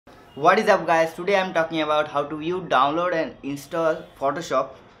What is up guys, today I am talking about how to view, download and install Photoshop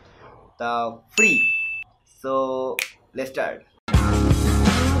the free. So let's start.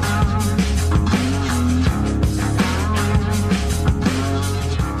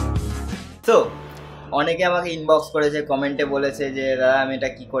 So অনেকে আমাকে inbox করেছে, কমেন্টে বলেছে যে দাদা আমি এটা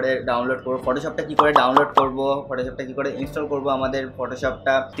কী করে ডাউনলোড করবো, ফটোশপটা কী করে ডাউনলোড করবো, ফটোশপটা কী করে ইনস্টল করবো। আমাদের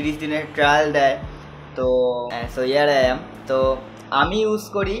ফটোশপটা 30 দিনের ট্রায়াল দেয়। তো ইয়ার আই অ্যাম। তো আমি ইউজ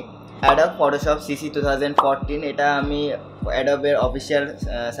করি অ্যাডব ফটোশপ CC 2014। এটা আমি অ্যাডবের অফিসিয়াল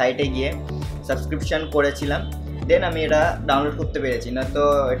সাইটে গিয়ে সাবস্ক্রিপশান করেছিলাম, দেন আমি এটা ডাউনলোড করতে পেরেছি, না তো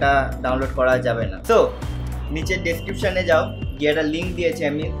এটা ডাউনলোড করা যাবে না। তো নিচের ডেসক্রিপশানে যাও, গিয়ে একটা লিঙ্ক দিয়েছি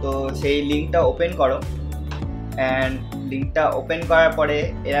আমি, তো সেই লিঙ্কটা ওপেন করো। অ্যান্ড লিঙ্কটা ওপেন করার পরে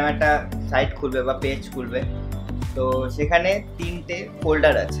এরকম একটা সাইট খুলবে বা পেজ খুলবে। তো সেখানে 3টে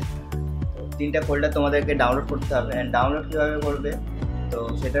ফোল্ডার আছে, তো 3টে ফোল্ডার তোমাদেরকে ডাউনলোড করতে হবে। অ্যান্ড ডাউনলোড কীভাবে করবে, তো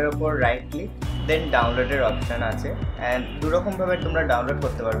সেটার উপর রাইট ক্লিক, দেন ডাউনলোডের অপশান আছে। অ্যান্ড দুরকমভাবে তোমরা ডাউনলোড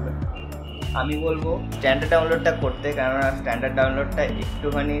করতে পারবে। আমি বলবো স্ট্যান্ডার্ড ডাউনলোডটা করতে, কেননা স্ট্যান্ডার্ড ডাউনলোডটা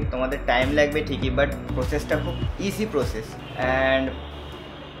একটুখানি তোমাদের টাইম লাগবে ঠিকই, বাট প্রসেসটা খুব ইজি প্রসেস। অ্যান্ড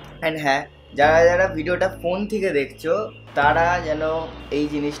হ্যাঁ, যারা ভিডিওটা ফোন থেকে দেখছো তারা যেন এই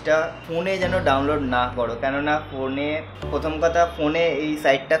জিনিসটা ফোনে যেন ডাউনলোড না করো, কেননা ফোনে প্রথম কথা ফোনে এই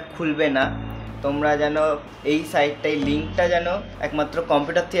সাইটটা খুলবে না। তোমরা যেন এই সাইটটাই লিঙ্কটা যেন একমাত্র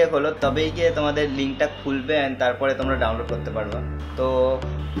কম্পিউটার থেকে খোলো, তবেই গিয়ে তোমাদের লিঙ্কটা খুলবে অ্যান্ড তারপরে তোমরা ডাউনলোড করতে পারবে। তো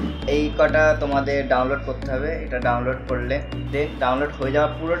এই কটা তোমাদের ডাউনলোড করতে হবে। এটা ডাউনলোড করলে দেন ডাউনলোড হয়ে যাওয়া,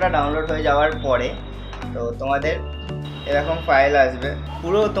 পুরোটা ডাউনলোড হয়ে যাওয়ার পরে তো তোমাদের এরকম ফাইল আসবে।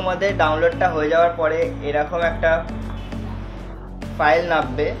 পুরো তোমাদের ডাউনলোডটা হয়ে যাওয়ার পরে এরকম একটা ফাইল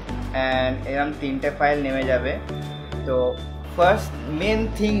নামবে অ্যান্ড এরকম 3টে ফাইল নেমে যাবে। তো ফার্স্ট মেন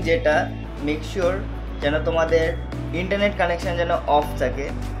থিং যেটা, মেক শিওর যেন তোমাদের ইন্টারনেট কানেকশান যেন অফ থাকে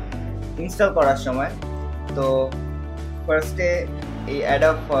ইনস্টল করার সময়। তো ফার্স্টে এই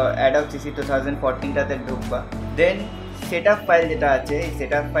অ্যাডব CC 2014টাতে ঢুকবা, দেন সেটআপ ফাইল যেটা আছে এই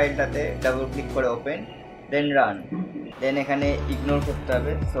সেটআপ ফাইলটাতে ডাবল ক্লিক করে ওপেন, দেন রান, দেন এখানে ইগনোর করতে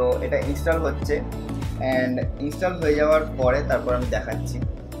হবে। সো এটা ইনস্টল হচ্ছে অ্যান্ড ইনস্টল হয়ে যাওয়ার পরে তারপর আমি দেখাচ্ছি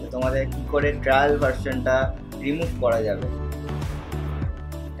যে তোমাদের কী করে ট্রায়াল ভার্সনটা রিমুভ করা যাবে।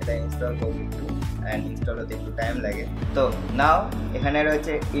 এটা ইনস্টল করবো একটু, অ্যান্ড ইনস্টল হতে একটু টাইম লাগে। তো নাও এখানে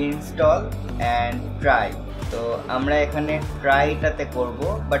রয়েছে ইনস্টল অ্যান্ড ট্রাই। তো আমরা এখানে ট্রাইটাতে করব,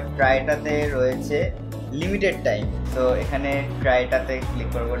 বাট ট্রাইটাতে রয়েছে লিমিটেড টাইম। তো এখানে ট্রাইটাতে ক্লিক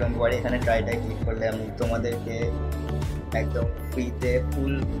করবো, ডোন্ট ওয়ারি। এখানে ট্রাইটায় ক্লিক করলে আমি তোমাদেরকে একদম ফ্রিতে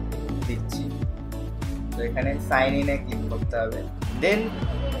ফুল দিচ্ছি। তো এখানে সাইন ইনে ক্লিক করতে হবে, দেন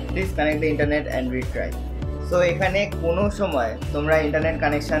please connect the internet and retry. So এখানে কোনো সময় তোমরা ইন্টারনেট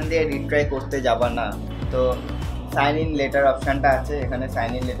কানেকশান দিয়ে রিট্রাই করতে যাবা না। তো সাইন ইন লেটার অপশানটা আছে, এখানে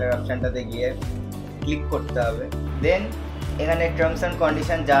সাইন ইন লেটার অপশানটাতে গিয়ে ক্লিক করতে হবে। দেন এখানে টার্মস অ্যান্ড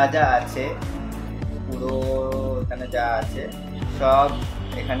কন্ডিশন যা যা আছে, পুরো এখানে যা আছে সব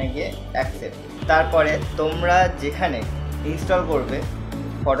এখানে গিয়ে অ্যাকসেপ্ট। তারপরে তোমরা যেখানে ইনস্টল করবে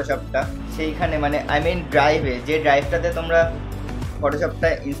ফটোশপটা সেইখানে, মানে ড্রাইভে, যে ড্রাইভটাতে তোমরা ফটোশপটা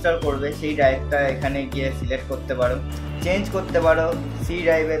ইনস্টল করবে সেই ড্রাইভটা এখানে গিয়ে সিলেক্ট করতে পারো, চেঞ্জ করতে পারো সি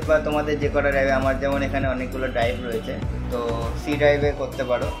ড্রাইভে বা তোমাদের যে কটা ড্রাইভে। আমার যেমন এখানে অনেকগুলো ড্রাইভ রয়েছে, তো সি ড্রাইভে করতে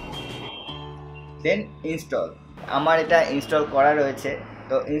পারো। দেন ইনস্টল, আমার এটা ইনস্টল করা রয়েছে।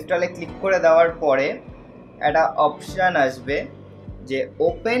 তো ইনস্টলে ক্লিক করে দেওয়ার পরে একটা অপশান আসবে যে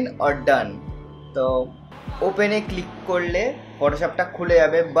ওপেন অর ডান। তো ওপেনে ক্লিক করলে ফটোশপটা খুলে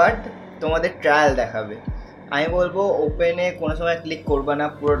যাবে, বাট তোমাদের ট্রায়াল দেখাবে। আমি বলবো ওপেনে কোনো সময় ক্লিক করবা না,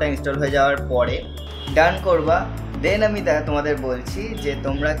 পুরোটা ইনস্টল হয়ে যাওয়ার পরে ডান করবা। দেন আমি তোমাদের বলছি যে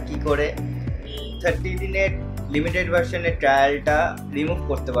তোমরা কি করে 30 দিনের লিমিটেড ভার্সনের ট্রায়ালটা রিমুভ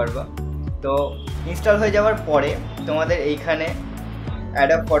করতে পারবা। তো ইনস্টল হয়ে যাওয়ার পরে তোমাদের এইখানে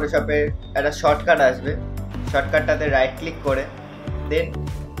অ্যাডব ফটোশপের একটা শর্টকাট আসবে, শর্টকাটটাতে রাইট ক্লিক করে দেন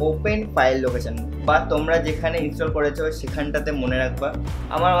ওপেন ফাইল লোকেশন, বা তোমরা যেখানে ইনস্টল করেছো সেখানটাতে মনে রাখবা।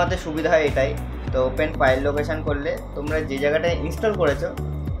 আমার মতে সুবিধা হয় এটাই। তো ওপেন ফাইল লোকেশন করলে তোমরা যে জায়গাটায় ইনস্টল করেছো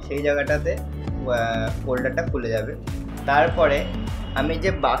সেই জায়গাটাতে ফোল্ডারটা খুলে যাবে। তারপরে আমি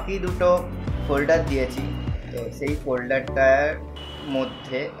যে বাকি দুটো ফোল্ডার দিয়েছি, তো সেই ফোল্ডারটার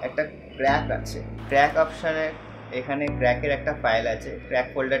মধ্যে একটা ক্র্যাক আছে, ক্র্যাক অপশানে এখানে ক্র্যাকের একটা ফাইল আছে। ক্র্যাক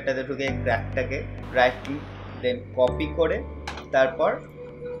ফোল্ডারটাতে ঢুকে ক্র্যাকটাকে রাইট ক্লিক দেন কপি করে তারপর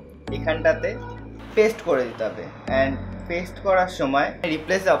এখানটাতে পেস্ট করে দিতে হবে। অ্যান্ড পেস্ট করার সময়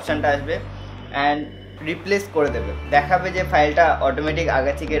রিপ্লেস অপশানটা আসবে অ্যান্ড রিপ্লেস করে দেবে, দেখাবে যে ফাইলটা অটোমেটিক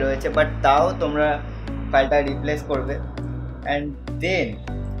আগে থেকে রয়েছে, বাট তাও তোমরা ফাইলটা রিপ্লেস করবে। অ্যান্ড দেন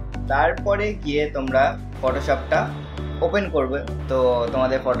তারপরে গিয়ে তোমরা ফটোশপটা ওপেন করবে তো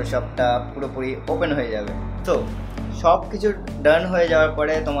তোমাদের ফটোশপটা পুরোপুরি ওপেন হয়ে যাবে। তো সব কিছু ডান হয়ে যাওয়ার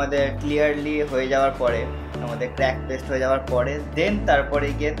পরে, তোমাদের ক্লিয়ারলি হয়ে যাওয়ার পরে, আমাদের ক্র্যাক পেস্ট হয়ে যাওয়ার পরে দেন তারপরে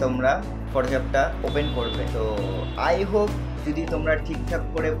গিয়ে তোমরা ফটোশপটা ওপেন করবে। তো আই হোপ যদি তোমরা ঠিকঠাক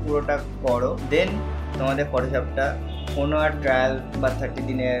করে পুরোটা করো দেন তোমাদের ফটোশপটা কোনো আর ট্রায়াল বা 30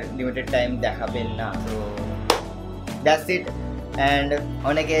 দিনের লিমিটেড টাইম দেখাবেন না। তো দ্যাটস ইট। অ্যান্ড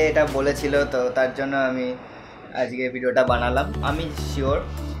অনেকে এটা বলেছিল, তো তার জন্য আমি আজকে ভিডিওটা বানালাম। আমি শিওর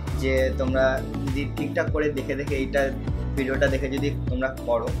যে তোমরা যদি ঠিকঠাক করে দেখে এইটা ভিডিওটা দেখে যদি তোমরা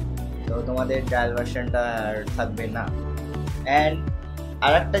করো তো তোমাদের ট্রায়াল ভার্সনটা আর থাকবে না। অ্যান্ড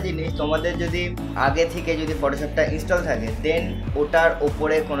আর একটা জিনিস, তোমাদের যদি আগে থেকে যদি ফটোশপটা ইনস্টল থাকে দেন ওটার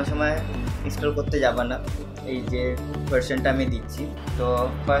ওপরে কোনো সময় ইনস্টল করতে যাবে না, এই যে ভার্সনটা আমি দিচ্ছি। তো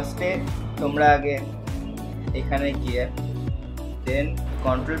ফার্স্টে তোমরা আগে এখানে গিয়ে দেন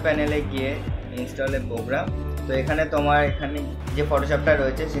কন্ট্রোল প্যানেলে গিয়ে ইনস্টলে প্রোগ্রাম। তো এখানে তোমার এখানে যে ফটোশপটা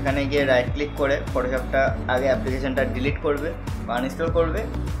রয়েছে সেখানে গিয়ে রাইট ক্লিক করে ফটোশপটা আগে অ্যাপ্লিকেশনটা ডিলিট করবে বা আনইনস্টল করবে।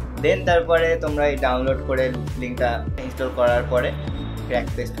 দেন তারপরে তোমরা এই ডাউনলোড করে লিঙ্কটা ইনস্টল করার পরে ক্র্যাক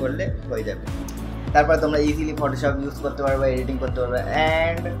পেস্ট করলে হয়ে যাবে। তারপর তোমরা ইজিলি ফটোশপ ইউজ করতে পারবে, এডিটিং করতে পারবে।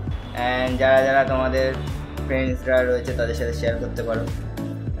 অ্যান্ড যারা যারা তোমাদের ফ্রেন্ডসরা রয়েছে তাদের সাথে শেয়ার করতে পারো।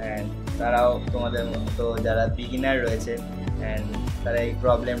 অ্যান্ড তারাও তোমাদের মতো যারা বিগিনার রয়েছে অ্যান্ড তারা এই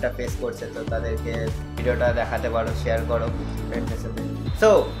প্রবলেমটা ফেস করছে তো তাদেরকে ভিডিওটা দেখাতে পারো, শেয়ার করো ফ্রেন্ডসের সাথে। So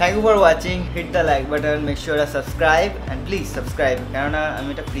thank you for watching, hit the like button, make sure subscribe and please subscribe, কেননা আমি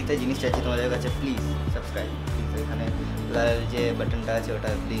একটা ফ্রিতে জিনিস চাইছি তোমাদের কাছে। প্লিজ সাবস্ক্রাইব, প্লিজ এখানে লাল যে বাটনটা আছে ওটা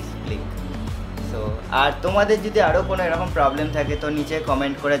প্লিজ ক্লিক। সো আর তোমাদের যদি আরও কোনো এরকম প্রবলেম থাকে তো নিচে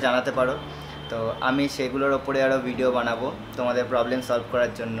কমেন্ট করে জানাতে পারো, তো আমি সেগুলোর ওপরে আরও ভিডিও বানাবো তোমাদের প্রবলেম সলভ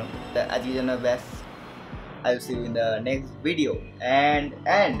করার জন্য। আজকের জন্য ব্যাস, I will see you in the next video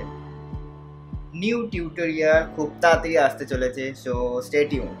and new tutorial খুব তাড়াতাড়ি আসতে চলেছে, so stay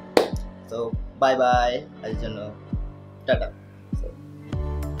tuned. So bye bye, আজকের জন্য টাটা, so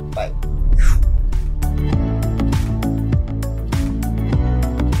bye.